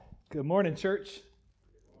Good morning, church.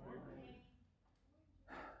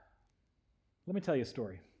 Let me tell you a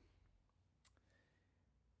story.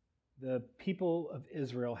 The people of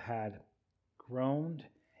Israel had groaned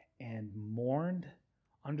and mourned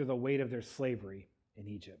under the weight of their slavery in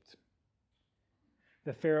Egypt.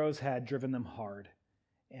 The pharaohs had driven them hard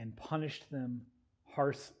and punished them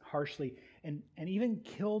harshly and even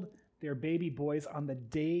killed their baby boys on the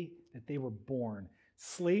day that they were born.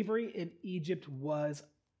 Slavery in Egypt was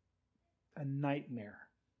a nightmare.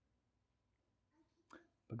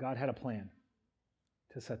 But God had a plan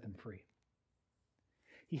to set them free.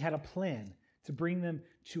 He had a plan to bring them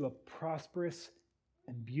to a prosperous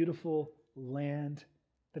and beautiful land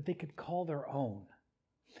that they could call their own.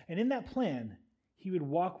 And in that plan, He would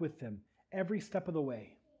walk with them every step of the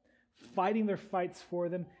way, fighting their fights for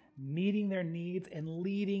them, meeting their needs, and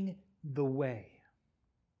leading the way.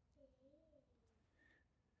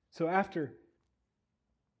 So after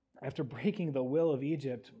breaking the will of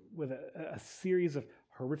Egypt with a series of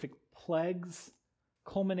horrific plagues,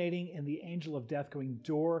 culminating in the angel of death going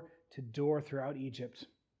door to door throughout Egypt,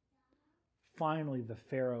 finally the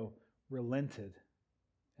Pharaoh relented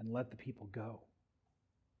and let the people go.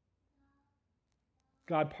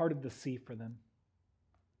 God parted the sea for them.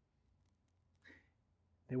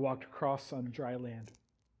 They walked across on dry land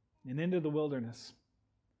and into the wilderness,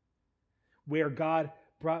 where God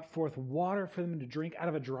brought forth water for them to drink out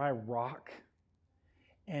of a dry rock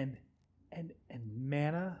and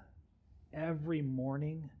manna every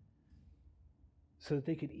morning so that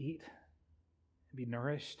they could eat and be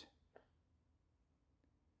nourished,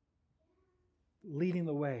 leading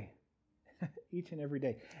the way each and every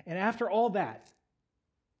day. And after all that,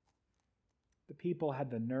 the people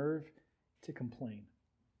had the nerve to complain.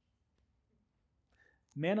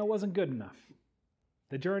 Manna wasn't good enough.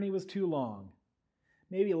 The journey was too long.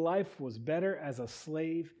 Maybe life was better as a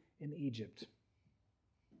slave in Egypt.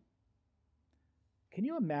 Can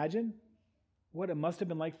you imagine what it must have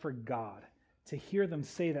been like for God to hear them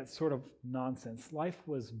say that sort of nonsense? Life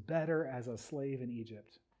was better as a slave in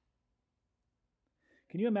Egypt.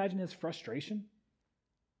 Can you imagine His frustration?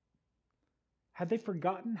 Had they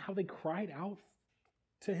forgotten how they cried out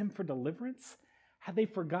to Him for deliverance? Had they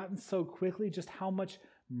forgotten so quickly just how much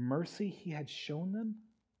mercy He had shown them?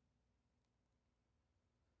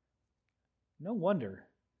 No wonder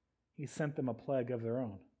He sent them a plague of their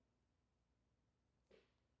own.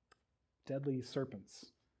 Deadly serpents.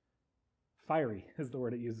 Fiery is the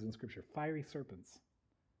word it uses in Scripture. Fiery serpents.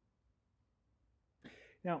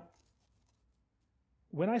 Now,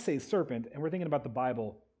 when I say serpent, and we're thinking about the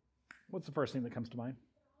Bible, what's the first thing that comes to mind?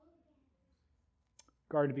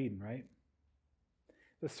 Garden of Eden, right?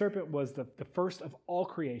 The serpent was the first of all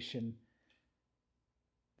creation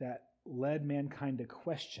that led mankind to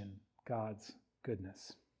question God's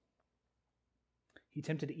goodness. He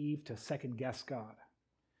tempted Eve to second-guess God,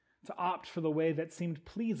 to opt for the way that seemed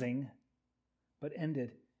pleasing but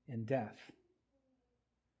ended in death.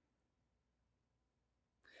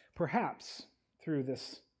 Perhaps through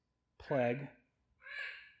this plague,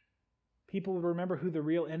 people would remember who the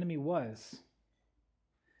real enemy was.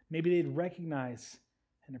 Maybe they'd recognize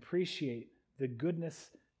and appreciate the goodness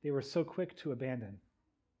they were so quick to abandon.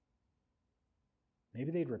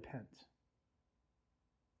 Maybe they'd repent.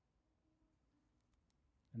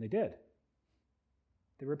 And they did.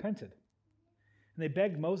 They repented. And they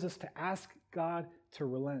begged Moses to ask God to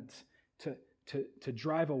relent, to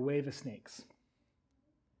drive away the snakes.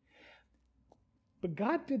 But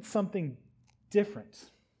God did something different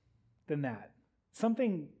than that.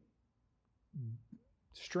 Something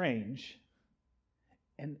strange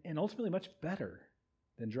and ultimately much better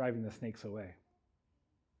than driving the snakes away.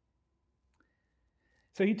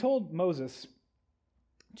 So He told Moses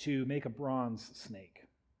to make a bronze snake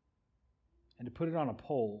and to put it on a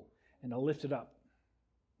pole and to lift it up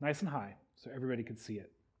nice and high so everybody could see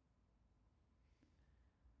it.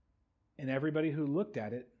 And everybody who looked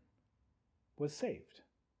at it was saved.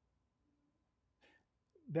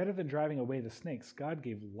 Better than driving away the snakes, God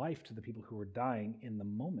gave life to the people who were dying in the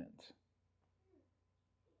moment.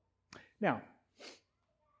 Now,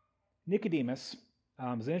 Nicodemus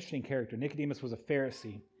is an interesting character. Nicodemus was a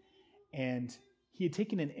Pharisee, and he had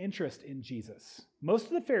taken an interest in Jesus. Most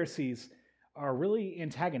of the Pharisees are really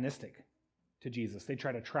antagonistic to Jesus. They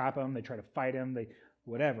try to trap Him, they try to fight Him,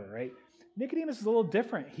 whatever, right? Nicodemus is a little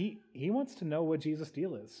different. He wants to know what Jesus'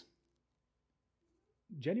 deal is.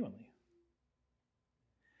 Genuinely.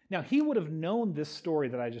 Now, he would have known this story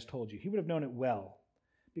that I just told you. He would have known it well,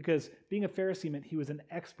 because being a Pharisee meant he was an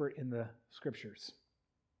expert in the Scriptures.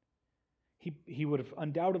 He would have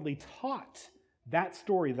undoubtedly taught that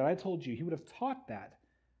story that I told you. He would have taught that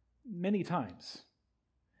many times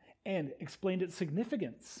and explained its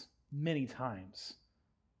significance many times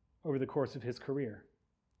over the course of his career.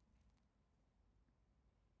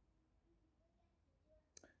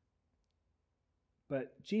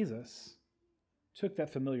 But Jesus took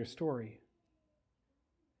that familiar story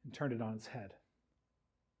and turned it on its head.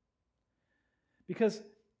 Because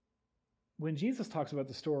when Jesus talks about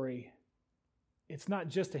the story, it's not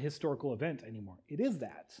just a historical event anymore. It is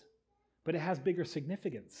that, but it has bigger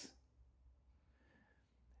significance.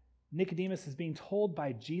 Nicodemus is being told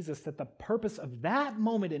by Jesus that the purpose of that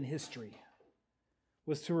moment in history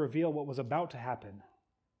was to reveal what was about to happen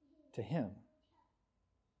to him.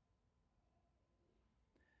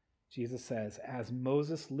 Jesus says, "As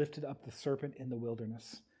Moses lifted up the serpent in the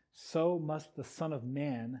wilderness, so must the Son of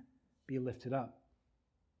Man be lifted up,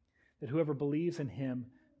 that whoever believes in him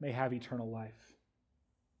may have eternal life.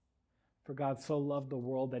 For God so loved the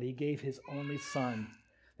world that he gave his only Son,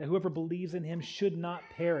 that whoever believes in him should not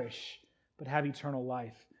perish, but have eternal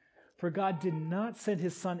life. For God did not send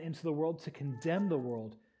his Son into the world to condemn the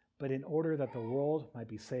world, but in order that the world might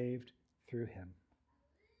be saved through him."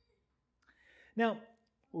 Now,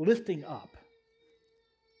 lifting up.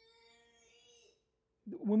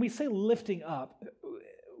 When we say lifting up,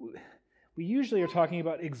 we usually are talking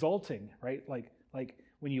about exalting, right? Like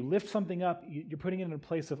when you lift something up, you're putting it in a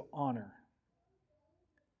place of honor.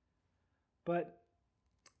 But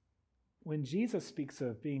when Jesus speaks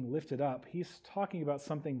of being lifted up, he's talking about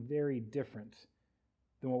something very different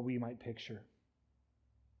than what we might picture.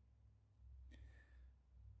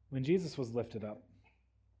 When Jesus was lifted up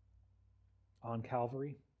on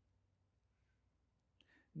Calvary,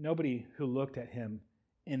 nobody who looked at him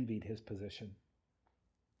envied his position.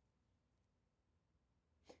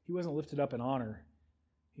 He wasn't lifted up in honor.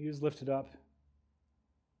 He was lifted up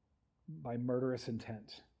by murderous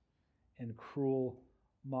intent and cruel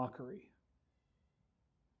mockery.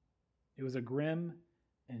 It was a grim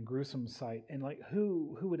and gruesome sight. And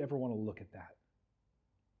who would ever want to look at that?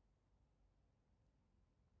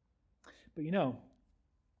 But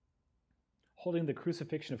holding the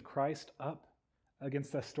crucifixion of Christ up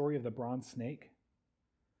against the story of the bronze snake,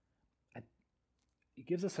 it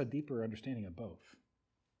gives us a deeper understanding of both.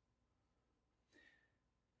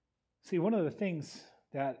 See, one of the things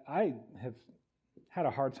that I have had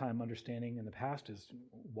a hard time understanding in the past is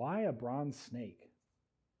why a bronze snake?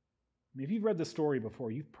 I mean, if you've read the story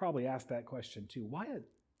before, you've probably asked that question too.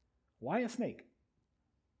 Why a snake?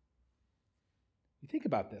 You think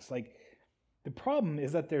about this. The problem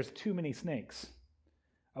is that there's too many snakes.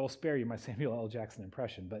 I will spare you my Samuel L. Jackson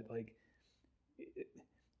impression, but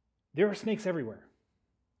there are snakes everywhere.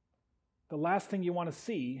 The last thing you want to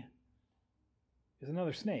see is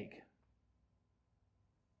another snake.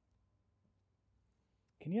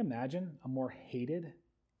 Can you imagine a more hated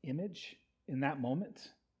image in that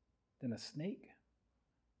moment than a snake?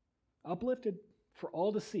 Uplifted for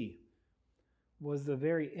all to see was the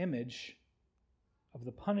very image of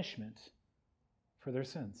the punishment for their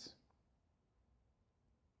sins.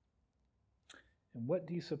 And what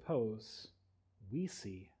do you suppose we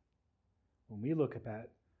see when we look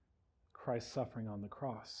at Christ's suffering on the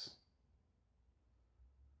cross?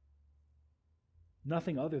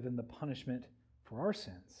 Nothing other than the punishment for our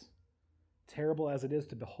sins. Terrible as it is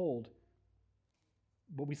to behold,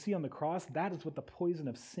 what we see on the cross, that is what the poison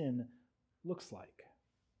of sin looks like.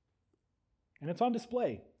 And it's on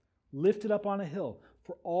display, lifted up on a hill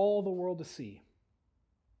for all the world to see.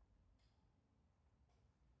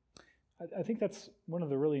 I think that's one of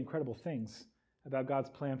the really incredible things about God's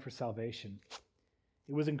plan for salvation.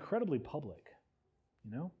 It was incredibly public,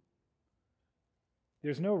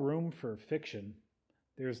 There's no room for fiction.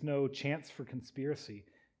 There's no chance for conspiracy.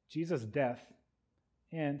 Jesus' death,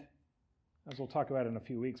 and as we'll talk about in a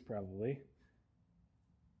few weeks probably,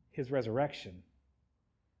 his resurrection,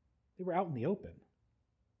 they were out in the open,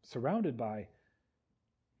 surrounded by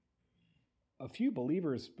a few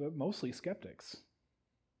believers, but mostly skeptics.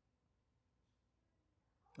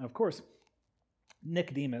 Now, of course,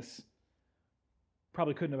 Nicodemus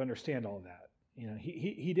probably couldn't have understood all of that.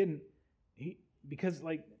 He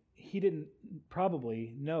didn't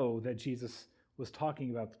probably know that Jesus was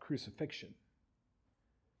talking about the crucifixion.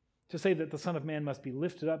 To say that the Son of Man must be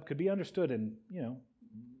lifted up could be understood in,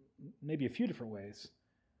 maybe a few different ways.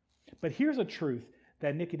 But here's a truth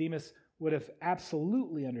that Nicodemus would have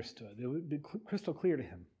absolutely understood. It would be crystal clear to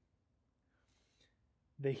him.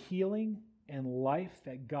 The healing and life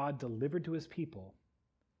that God delivered to his people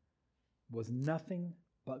was nothing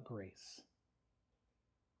but grace.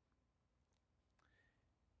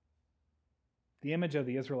 The image of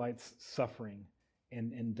the Israelites suffering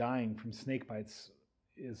and dying from snake bites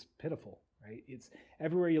is pitiful, right? It's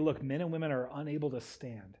everywhere you look, men and women are unable to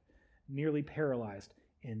stand, nearly paralyzed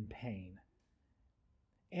in pain.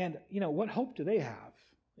 And, what hope do they have?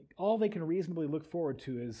 Like, all they can reasonably look forward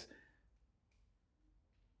to is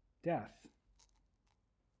death.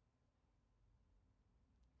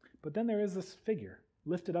 But then there is this figure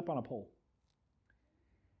lifted up on a pole.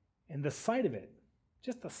 And the sight of it,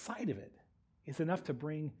 just the sight of it, is enough to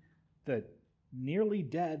bring the nearly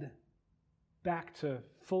dead back to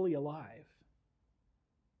fully alive.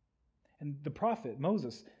 And the prophet,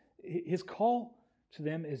 Moses, his call to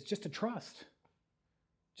them is just to trust.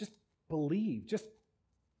 Just believe. Just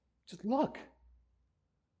look.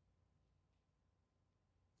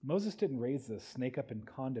 Moses didn't raise the snake up in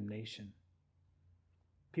condemnation.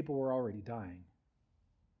 People were already dying.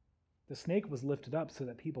 The snake was lifted up so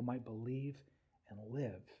that people might believe and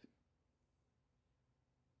live.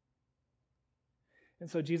 And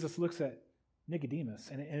so Jesus looks at Nicodemus,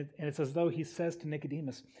 and it's as though he says to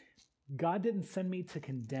Nicodemus, God didn't send me to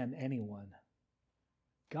condemn anyone.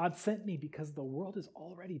 God sent me because the world is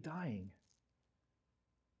already dying.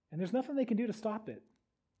 And there's nothing they can do to stop it.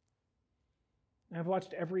 And I've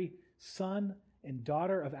watched every son and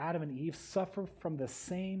daughter of Adam and Eve suffer from the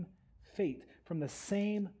same fate, from the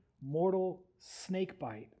same mortal snake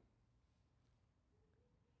bite.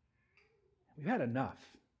 We've had enough.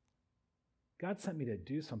 God sent me to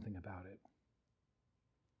do something about it.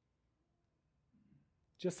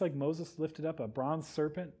 Just like Moses lifted up a bronze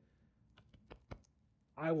serpent,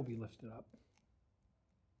 I will be lifted up.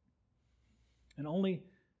 And only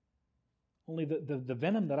the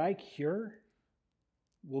venom that I cure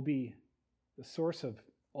will be the source of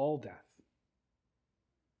all death.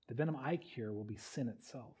 The venom I cure will be sin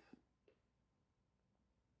itself.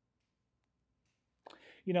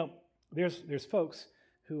 There's folks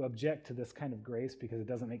who object to this kind of grace because it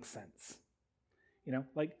doesn't make sense.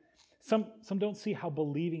 Like some don't see how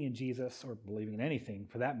believing in Jesus, or believing in anything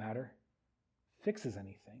for that matter, fixes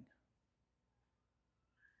anything.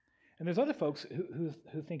 And there's other folks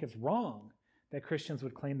who think it's wrong that Christians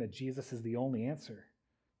would claim that Jesus is the only answer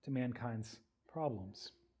to mankind's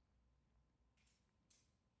problems.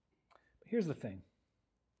 But here's the thing.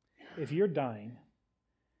 If you're dying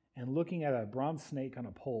and looking at a bronze snake on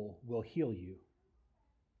a pole will heal you,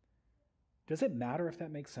 does it matter if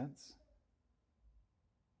that makes sense?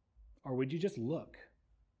 Or would you just look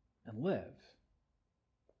and live?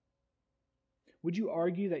 Would you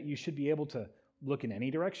argue that you should be able to look in any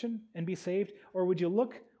direction and be saved? Or would you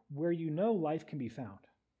look where you know life can be found?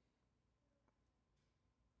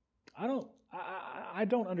 I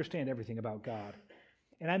don't understand everything about God.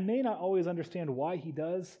 And I may not always understand why he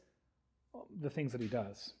does the things that he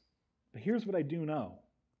does. But here's what I do know.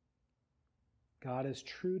 God is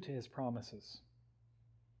true to his promises.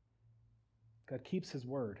 God keeps his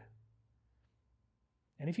word.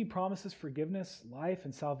 And if he promises forgiveness, life,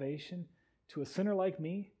 and salvation to a sinner like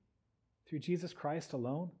me through Jesus Christ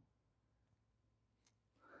alone,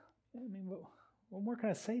 what more can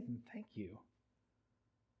I say than thank you?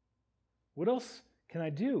 What else can I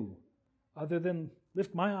do other than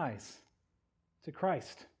lift my eyes to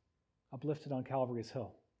Christ uplifted on Calvary's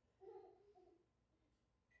hill?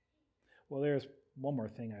 Well, there's one more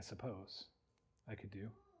thing I suppose I could do.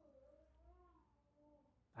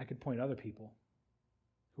 I could point other people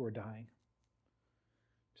who are dying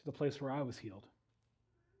to the place where I was healed,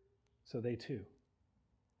 so they too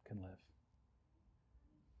can live.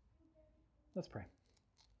 Let's pray.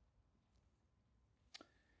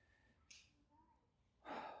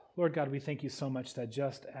 Lord God, we thank you so much that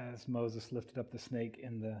just as Moses lifted up the snake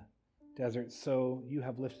in the desert, so you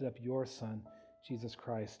have lifted up your Son, Jesus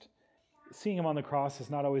Christ. Seeing him on the cross is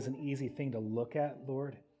not always an easy thing to look at,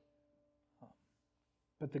 Lord,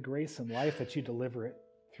 but the grace and life that you deliver it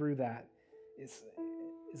through that is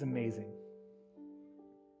amazing.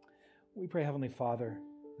 We pray, Heavenly Father,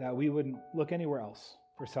 that we wouldn't look anywhere else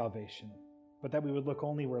for salvation, but that we would look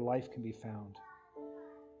only where life can be found.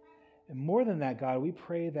 And more than that, God, we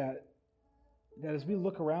pray that as we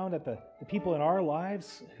look around at the people in our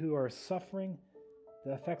lives who are suffering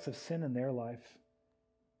the effects of sin in their life,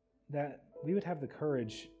 that we would have the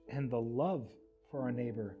courage and the love for our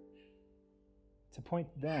neighbor to point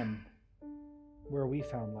them where we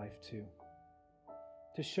found life too,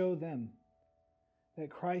 to show them that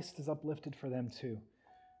Christ is uplifted for them too.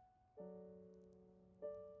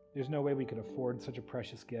 There's no way we could afford such a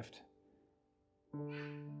precious gift,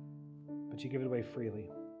 but you give it away freely.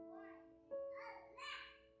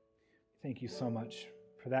 Thank you so much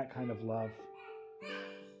for that kind of love,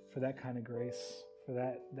 for that kind of grace, for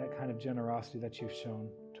that kind of generosity that you've shown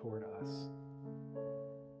toward us.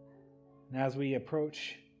 And as we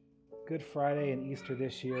approach Good Friday and Easter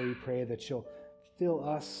this year, we pray that you'll fill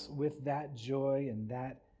us with that joy and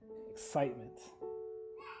that excitement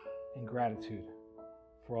and gratitude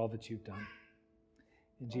for all that you've done.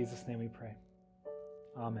 In Jesus' name we pray.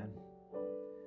 Amen.